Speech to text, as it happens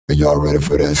And y'all ready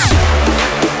for this?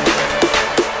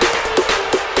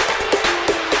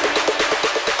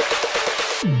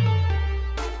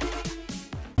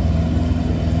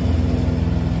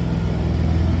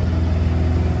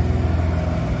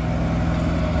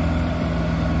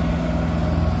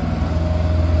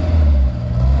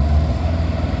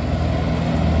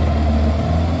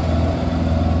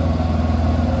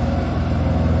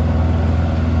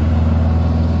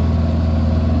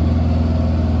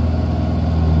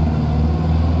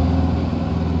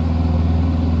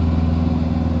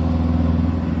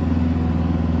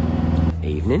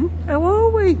 How are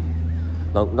we?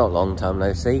 Not long time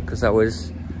no see, because I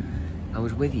was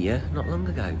with you not long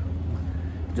ago.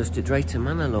 Just at Drayton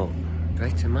Manor, look.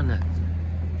 Drayton Manor.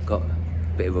 Got a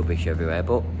bit of rubbish everywhere,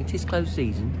 but it is close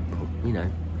season. But, you know,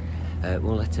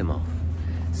 we'll let them off.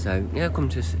 So yeah, I've come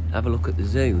to have a look at the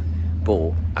zoo,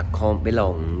 but I can't be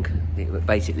long. It was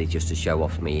basically just to show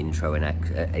off my intro and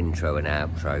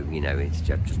outro. You know, it's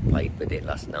just played with it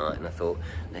last night, and I thought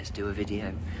let's do a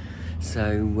video.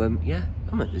 So yeah,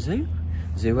 I'm at the zoo.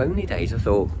 Zoo only days. I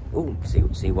thought, oh,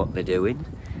 see what they're doing.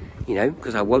 You know,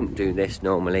 because I won't do this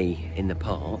normally in the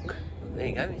park. There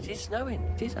you go. It is snowing.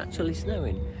 It is actually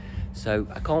snowing. So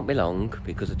I can't be long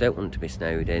because I don't want to be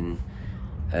snowed in.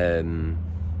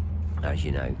 As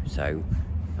you know. So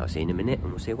I'll see you in a minute, and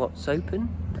we'll see what's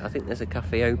open. I think there's a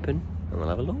cafe open, and we'll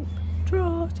have a look.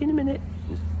 Ta-ra, see you in a minute.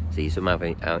 See some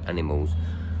animals.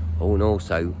 Oh, and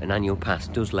also an annual pass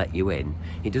does let you in.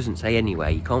 It doesn't say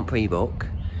anyway, you can't pre-book.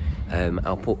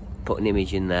 I'll put an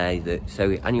image in there that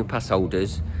so annual pass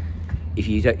holders, if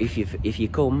you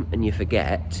come and you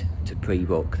forget to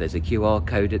pre-book, there's a QR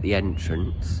code at the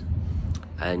entrance,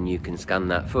 and you can scan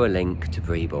that for a link to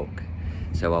pre-book.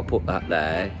 So I'll put that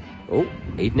there. Oh,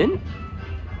 evening.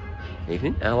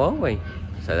 Evening. How are we?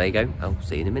 So there you go. I'll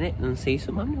see you in a minute and see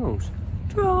some animals.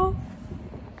 Ta-ra!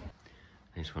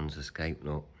 This one's escaped,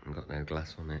 look, I've got no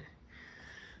glass on it.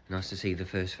 Nice to see the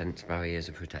first fence barriers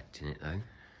are protecting it though.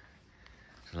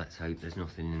 So let's hope there's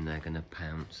nothing in there going to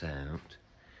pounce out.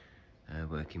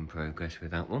 Work in progress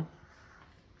with that one.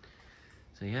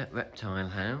 So yeah, reptile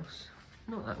house.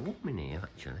 Not that warm in here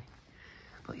actually.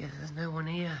 But yeah, there's no one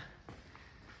here.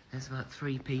 There's about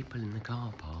 3 people in the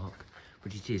car park.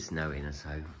 But it is snowing, so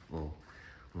we'll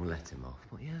let them off.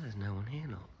 But yeah, there's no one here,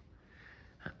 look.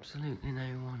 Absolutely no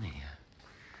one here.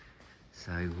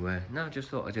 So, no, I just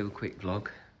thought I'd do a quick vlog,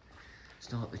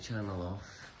 start the channel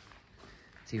off,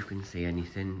 see if we can see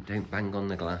anything, don't bang on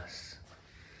the glass.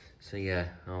 So yeah,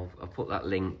 I'll put that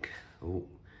link,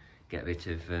 get a bit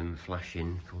of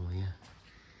flashing for you.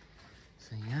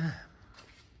 So yeah,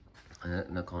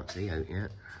 I can't see out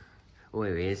yet. Oh,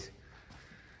 here he is.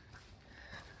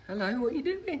 Hello, what are you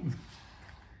doing?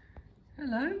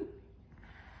 Hello.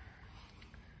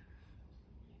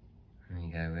 There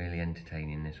you go, really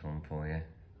entertaining this one for you.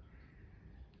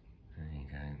 There you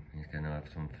go, he's going to have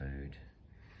some food.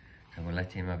 So we'll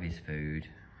let him have his food.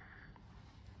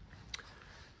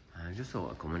 I just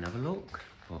thought I'd come and have a look.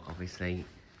 But obviously,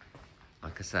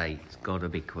 like I say, it's got to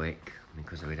be quick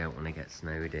because we don't want to get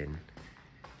snowed in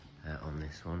on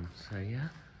this one. So yeah,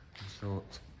 just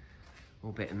thought, a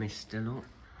bit of mist still up.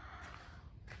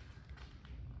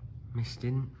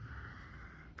 Misting.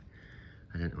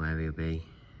 I don't know where he'll be.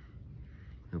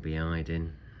 He'll be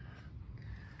hiding.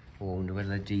 I wonder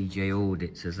whether DJ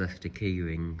Audits has left a key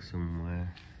ring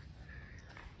somewhere.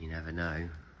 You never know.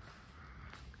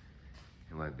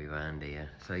 It won't be round here.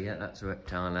 So yeah, that's a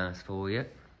reptile house for you.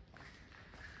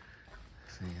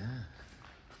 So yeah.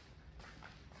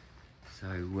 So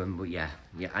but yeah,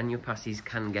 your annual passes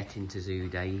can get into zoo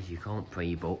days. You can't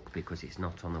pre-book because it's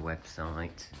not on the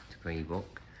website to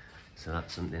pre-book. So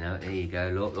that's something out. There you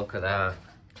go. Look at that.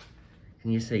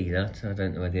 Can you see that? I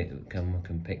don't know whether the camera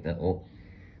can pick that up,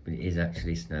 but it is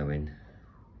actually snowing.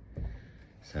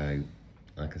 So,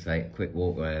 like I say, a quick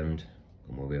walk round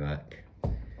and we'll be back.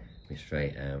 Be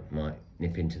straight out. Might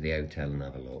nip into the hotel and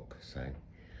have a look. So,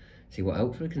 see what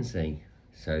else we can see.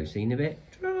 So, see you in a bit.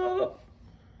 Ta-ra!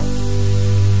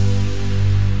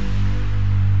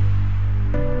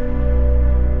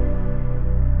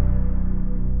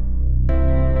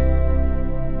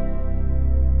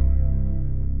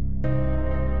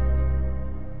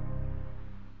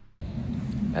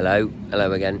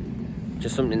 Hello again.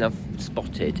 Just something I've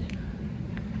spotted.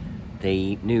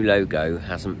 The new logo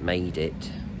hasn't made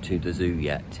it to the zoo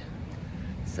yet.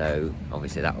 So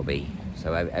obviously that'll be,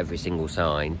 so every single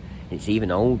sign, it's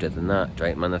even older than that,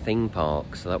 Drayton Manor Theme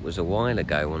Park. So that was a while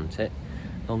ago, wasn't it?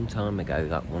 Long time ago,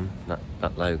 that one,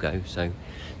 that logo. So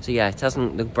yeah, it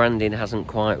hasn't, the branding hasn't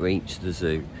quite reached the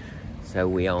zoo. So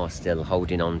we are still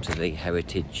holding on to the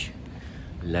heritage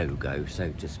logo,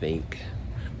 so to speak.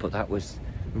 But that was,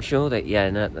 I'm sure that, yeah,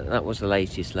 no, that was the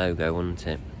latest logo, wasn't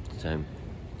it? So,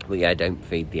 but yeah, don't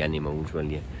feed the animals,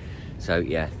 will you? So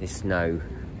yeah, this snow,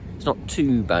 it's not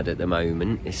too bad at the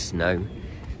moment, this snow.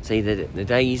 See, the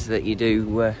days that you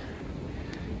do,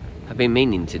 I've been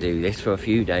meaning to do this for a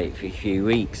few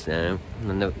weeks now,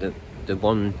 and the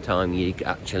one time you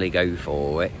actually go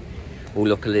for it, well,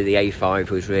 luckily the A5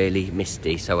 was really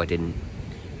misty, so I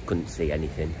couldn't see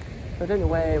anything. I don't know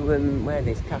where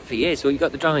this cafe is. Well, you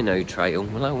got the Dino Trail.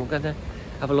 Well, we're gonna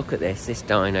have a look at this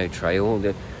Dino Trail,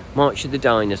 the March of the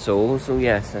Dinosaurs. Oh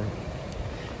yes,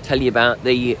 tell you about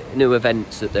the new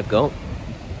events that they've got,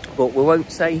 but we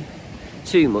won't say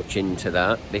too much into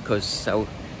that because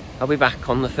I'll be back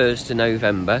on the 1st of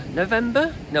November.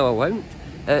 November? No, I won't.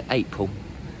 April.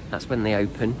 That's when they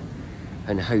open,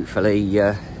 and hopefully,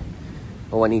 I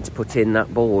need to put in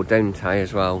that board, don't I,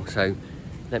 as well? So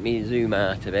let me zoom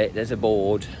out a bit. There's a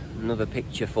board, another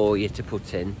picture for you to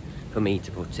put in, for me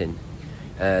to put in.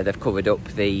 They've covered up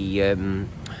the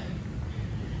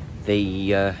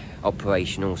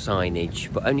operational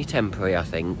signage, but only temporary, I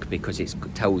think, because it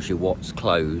tells you what's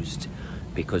closed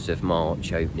because of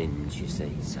March openings, you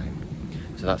see. So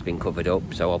that's been covered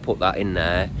up, so I'll put that in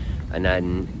there and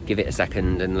then give it a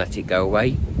second and let it go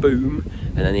away. Boom.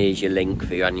 And then here's your link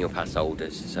for your annual pass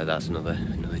holders. So that's another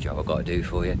job I've got to do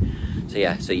for you. So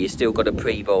yeah, so you still got to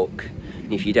pre-book,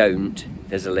 and if you don't,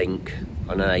 there's a link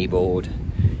on an A board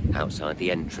outside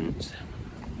the entrance.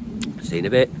 See you in a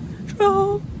bit.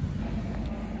 Hello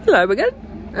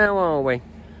again. How are we?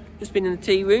 Just been in the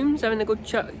tea rooms having a good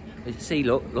chat. See,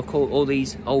 look, all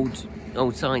these old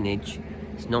signage.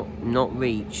 It's not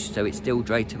reached, so it's still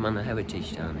Drayton Manor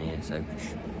heritage down here. So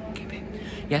keep it.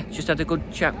 Yeah, just had a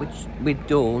good chat with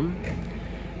Dawn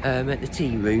at the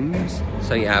tea rooms.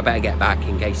 So yeah, I better get back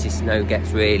in case this snow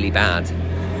gets really bad.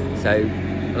 So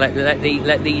let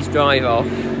these drive off.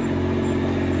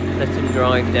 Let them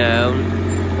drive down.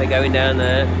 They're going down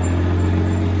there.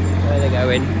 Where are they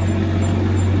going?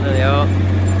 There they are.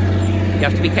 You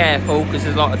have to be careful because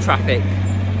there's a lot of traffic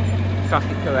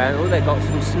around. Oh, they've got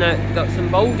some snow, got some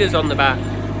boulders on the back.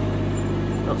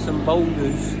 Got some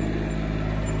boulders.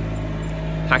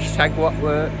 Hashtag what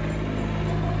work.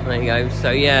 There you go.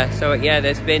 So yeah,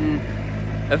 there's been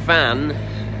a van,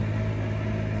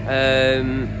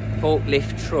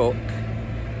 forklift truck.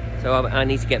 So I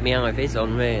need to get my eye-vis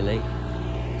on, really.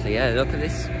 So yeah, look at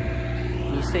this.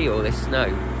 Can you see all this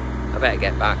snow? I better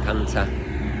get back, hadn't I?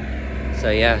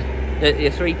 So yeah, there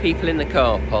are 3 people in the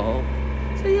car park.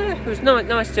 So yeah, it was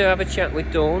nice to have a chat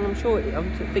with Dawn. I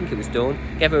think it was Dawn.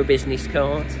 Gave her a business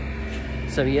card.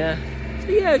 So yeah,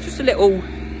 just a little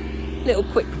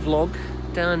quick vlog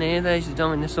down here. There's the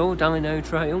Dino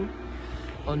Trail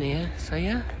on here. So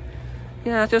yeah,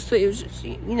 I just thought it was,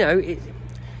 you know,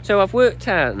 so I've worked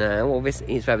out now.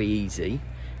 Obviously, it's very easy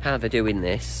how they're doing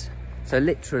this. So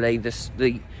literally,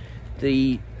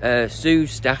 the zoo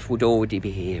staff would already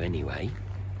be here anyway.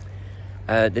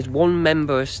 There's 1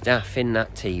 member of staff in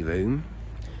that tea room,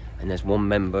 and there's 1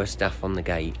 member of staff on the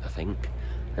gate, I think,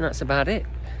 and that's about it.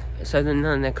 So then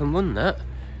they can run that,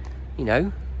 you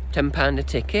know, £10 a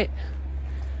ticket,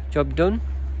 job done,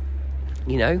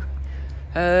 you know.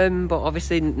 But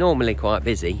obviously normally quite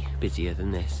busier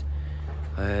than this.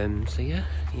 So yeah,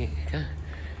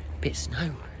 bit of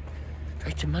snow,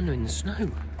 Drayton Manor in the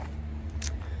snow.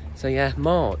 So yeah,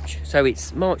 March. So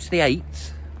it's March the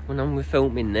 8th when I'm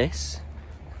filming this.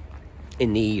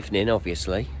 In the evening,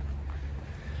 obviously.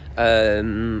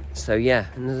 So yeah,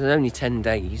 and there's only 10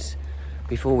 days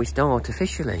before we start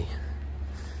officially,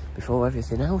 before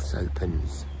everything else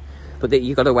opens. But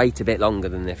you've got to wait a bit longer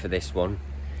than this for this one.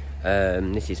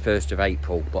 This is 1st of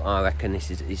April, but I reckon this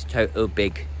is total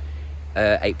big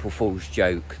April Fool's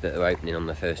joke that they're opening on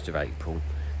the 1st of April.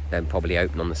 Then probably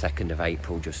open on the 2nd of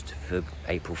April just for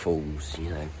April Fools,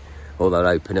 you know. Or they'll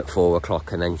open at 4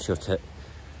 o'clock and then shut at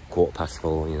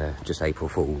 4:15, you know, just April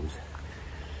Fools.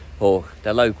 Or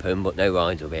they'll open, but no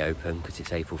rides will be open because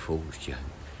it's April Fool's joke,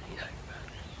 you know.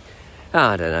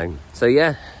 I don't know. So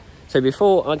yeah, so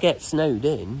before I get snowed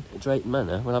in at Drayton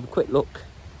Manor, we'll have a quick look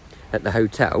at the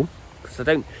hotel, because I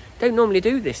don't normally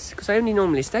do this, because I only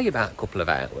normally stay about a couple of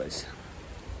hours,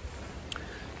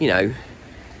 you know.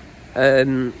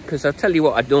 Because I'll tell you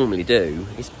what I'd normally do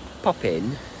is pop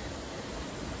in,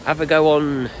 have a go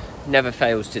on Never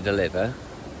Fails to Deliver,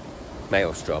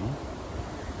 Maelstrom,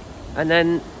 and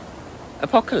then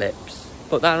Apocalypse,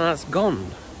 but that's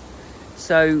gone.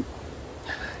 So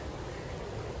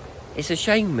it's a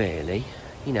shame, really,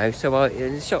 you know. So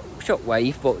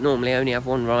Shockwave, but normally I only have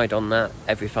 1 ride on that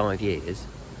every 5 years.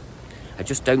 I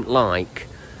just don't like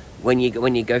when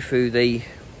you go through the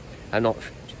I'm not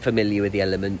familiar with the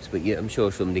elements, but I'm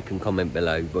sure somebody can comment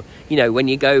below. But you know, when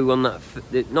you go on that,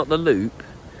 not the loop,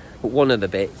 but one of the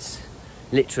bits,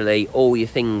 literally all your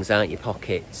things out your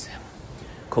pockets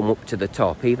come up to the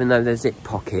top, even though they're zip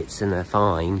pockets and they're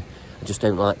fine. I just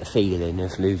don't like the feeling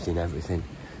of losing everything,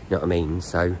 you know what I mean?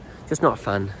 So just not a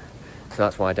fan, so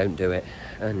that's why I don't do it.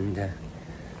 And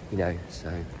you know,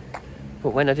 so but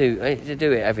when I do it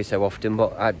every so often,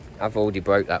 but I've already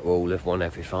broke that rule of 1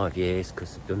 every 5 years,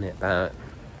 because I've done it about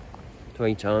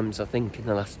 3 times I think in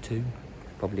the last 2,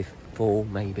 probably 4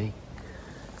 maybe.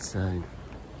 So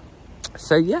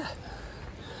yeah,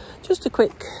 just a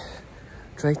quick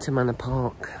Drayton Manor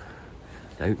Park,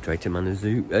 no, Drayton Manor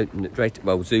Zoo,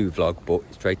 zoo vlog, but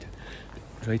it's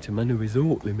Drayton Manor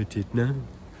Resort Limited now.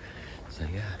 So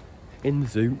yeah, in the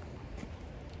zoo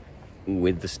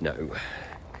with the snow.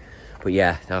 But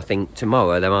yeah, I think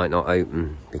tomorrow they might not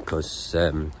open, because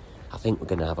I think we're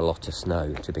going to have a lot of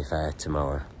snow, to be fair,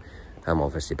 tomorrow. I'm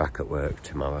obviously back at work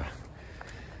tomorrow.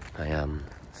 I am,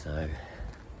 so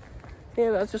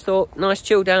yeah, I just thought, nice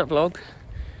chilled out vlog.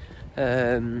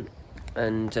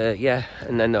 Yeah,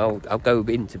 and then I'll go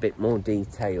into a bit more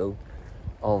detail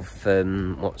of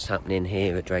what's happening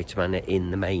here at Drayton Manor in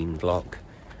the main vlog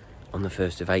on the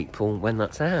 1st of April when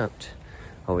that's out.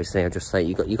 Obviously, I'll just say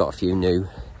you got a few new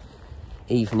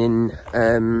evening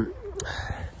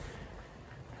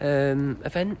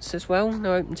events as well.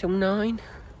 They're open till 9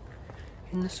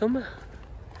 in the summer.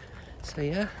 So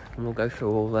yeah, and we'll go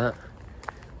through all that.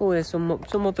 Oh, there's some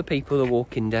other people are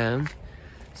walking down.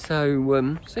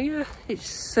 So yeah,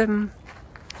 it's not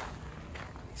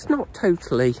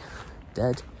totally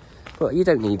dead, but you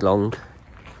don't need long.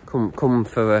 Come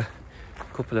for a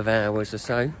couple of hours or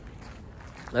so.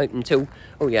 Open till,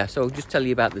 oh yeah, so I'll just tell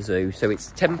you about the zoo. So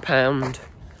it's £10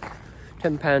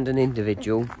 an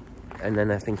individual, and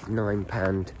then I think it's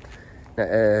 £9.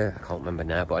 I can't remember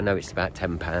now, but I know it's about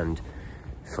 £10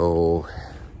 for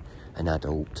an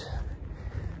adult.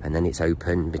 And then it's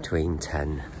open between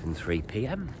 10 and 3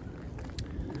 PM.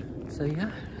 So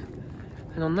yeah,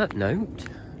 and on that note,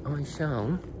 I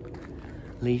shall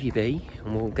leave you be,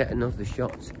 and we'll get another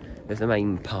shot of the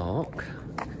main park,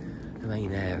 the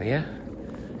main area,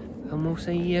 and we'll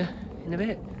see you in a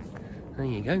bit. There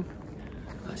you go.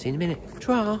 I'll see you in a minute.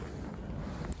 Tra!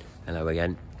 Hello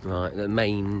again. Right, the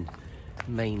main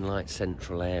like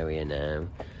central area now.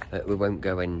 We won't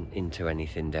go into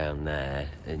anything down there,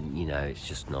 and you know, it's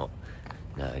just not,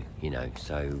 no, you know,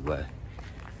 so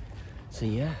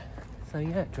yeah,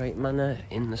 Drayton Manor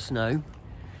in the snow,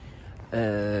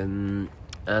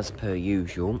 as per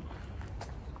usual,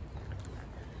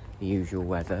 the usual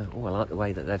weather. Oh, I like the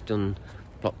way that they've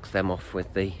blocked them off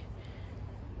with the,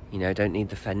 you know, don't need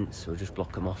the fence, we'll just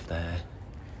block them off there,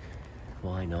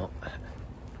 why not?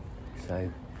 So,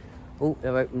 oh,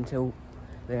 they're open till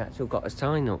they actually got us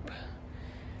tying up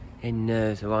in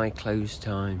the right close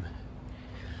time.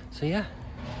 So yeah,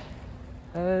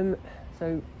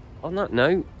 so on that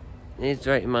note, here's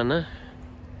Drayton Manor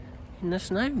in the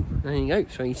snow. There you go,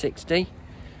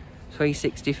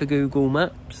 360 for Google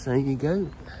Maps, there you go.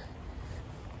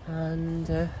 And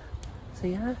so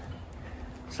yeah,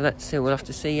 so let's see, we'll have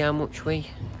to see how much we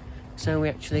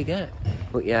actually get.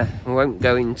 But yeah, we won't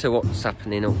go into what's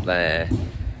happening up there.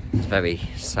 It's very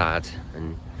sad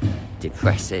and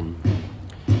depressing.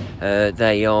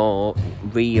 They are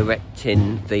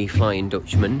re-erecting the Flying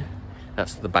Dutchman.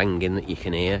 That's the banging that you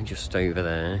can hear just over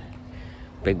there.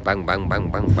 Big bang, bang, bang,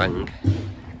 bang, bang.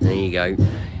 There you go.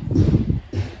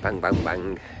 Bang, bang,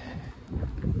 bang.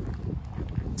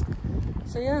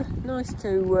 So yeah, nice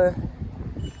to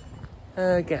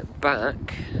get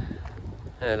back.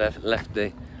 Left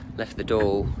the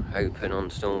door open on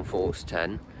Stormforce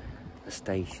 10. The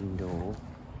station door.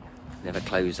 Never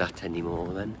close that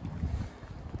anymore then.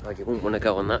 Like, you wouldn't want to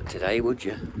go on that today, would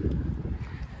you?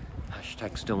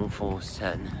 Hashtag Stormforce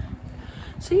 10.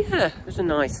 So yeah, it was a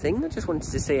nice thing. I just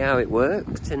wanted to see how it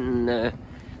worked, and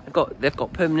they've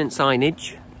got permanent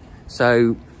signage.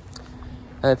 So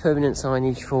permanent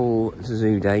signage for the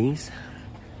zoo days.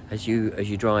 As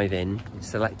you drive in,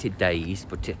 selected days,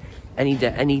 but any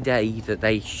day that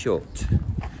they shut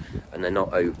and they're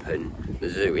not open, the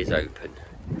zoo is open.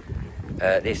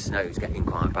 This snow's getting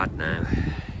quite bad now,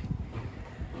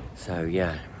 so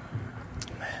yeah,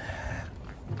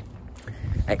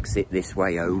 exit this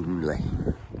way only,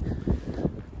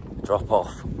 drop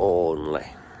off only.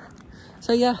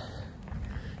 So yeah,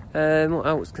 what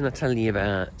else can I tell you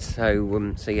about?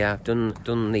 So yeah, I've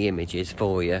done the images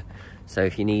for you, so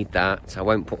if you need that, I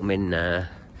won't put them in there,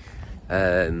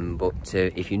 but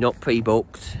if you're not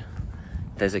pre-booked,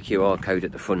 there's a QR code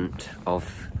at the front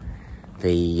of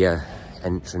the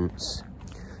entrance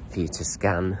for you to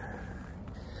scan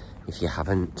if you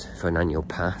haven't, for an annual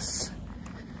pass.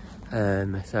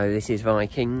 So this is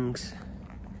Vikings.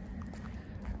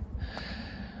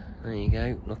 There you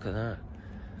go, look at that.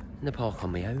 In the park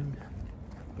on my own.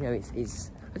 You know,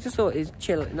 it's I just thought it's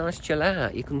nice chill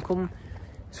out. You can come,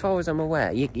 as far as I'm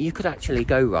aware, you could actually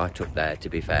go right up there, to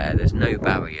be fair. There's no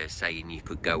barrier saying you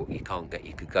could go, you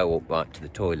could go up right to the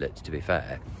toilets, to be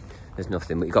fair. There's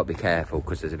nothing, but you've got to be careful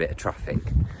because there's a bit of traffic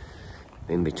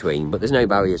in between. But there's no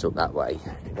barriers up that way.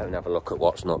 You go and have a look at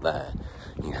what's not there.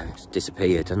 You know, it's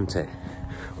disappeared, hasn't it?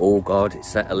 Oh God, it's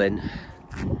settling.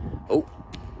 Oh,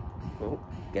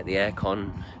 get the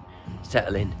aircon.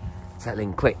 Settle in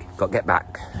quick. Got to get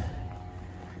back.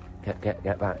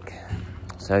 Get back.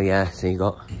 So yeah, so you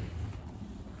got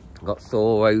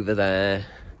Thor over there.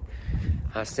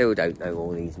 I still don't know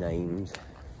all these names,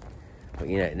 but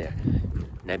you know,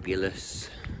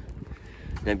 Nebulizer.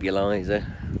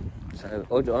 So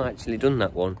I actually done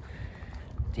that one.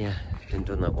 Yeah,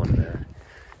 done that one there.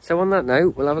 So on that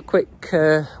note, we'll have a quick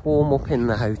warm up in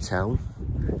the hotel.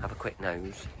 Have a quick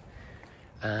nose,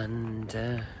 and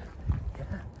yeah,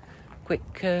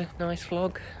 quick nice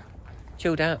vlog,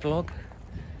 chilled out vlog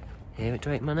here at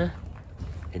Drayton Manor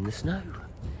in the snow.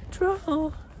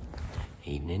 Draw.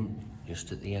 Evening,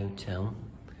 just at the hotel.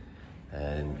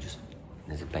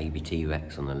 There's a baby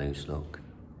T-Rex on the loose, look.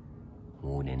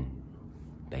 Warning,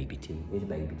 baby Here's a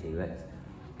baby T-Rex.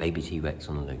 Baby T-Rex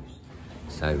on the loose.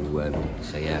 So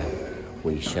yeah,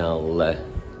 we shall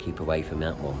keep away from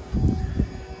that one.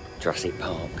 Jurassic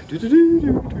Park. You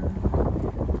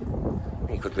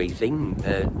could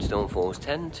retheme Storm Force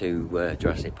 10 to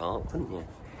Jurassic Park, couldn't you?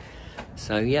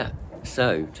 So yeah,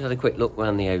 so just had a quick look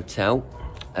around the hotel.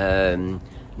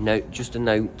 Just a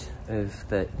note of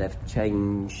that they've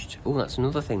changed. Oh, that's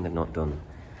another thing they've not done.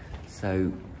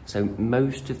 So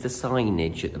most of the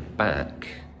signage at the back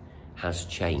has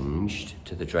changed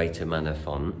to the Drayton Manor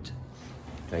font,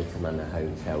 Drayton Manor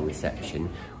Hotel reception,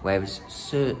 whereas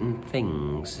certain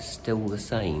things are still the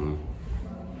same.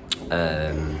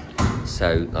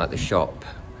 So like the shop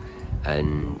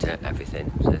and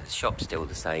everything. So the shop's still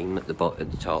the same at the bottom,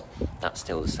 at the top. That's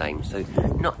still the same. So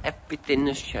not everything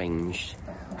has changed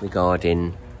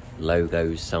regarding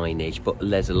logos, signage, but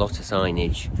there's a lot of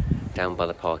signage down by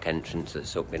the park entrance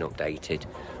that's been updated,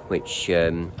 which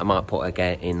I might put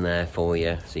again in there for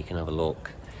you so you can have a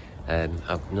look.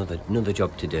 I've another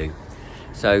job to do.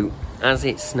 So as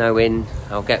it's snowing,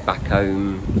 I'll get back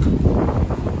home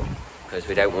because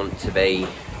we don't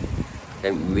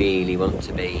really want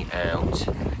to be out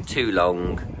too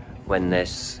long when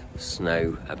there's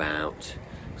snow about,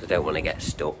 because I don't want to get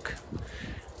stuck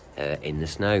in the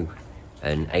snow.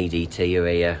 And ADT are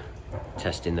here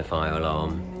testing the fire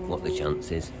alarm. What the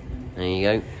chances? There you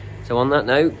go. So on that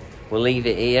note, we'll leave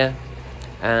it here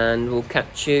and we'll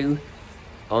catch you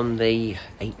on the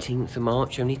 18th of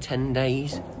March. Only 10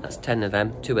 days. That's 10 of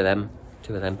them. 2 of them.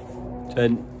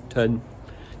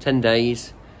 10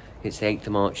 days. It's the 8th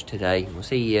of March today. We'll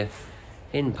see you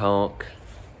in park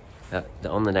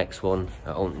on the next one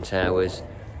at Alton Towers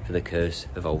for the Curse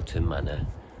of Alton Manor.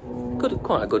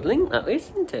 Quite a good link, that is,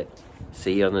 isn't it?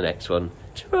 See you on the next one.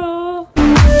 Ta-ra!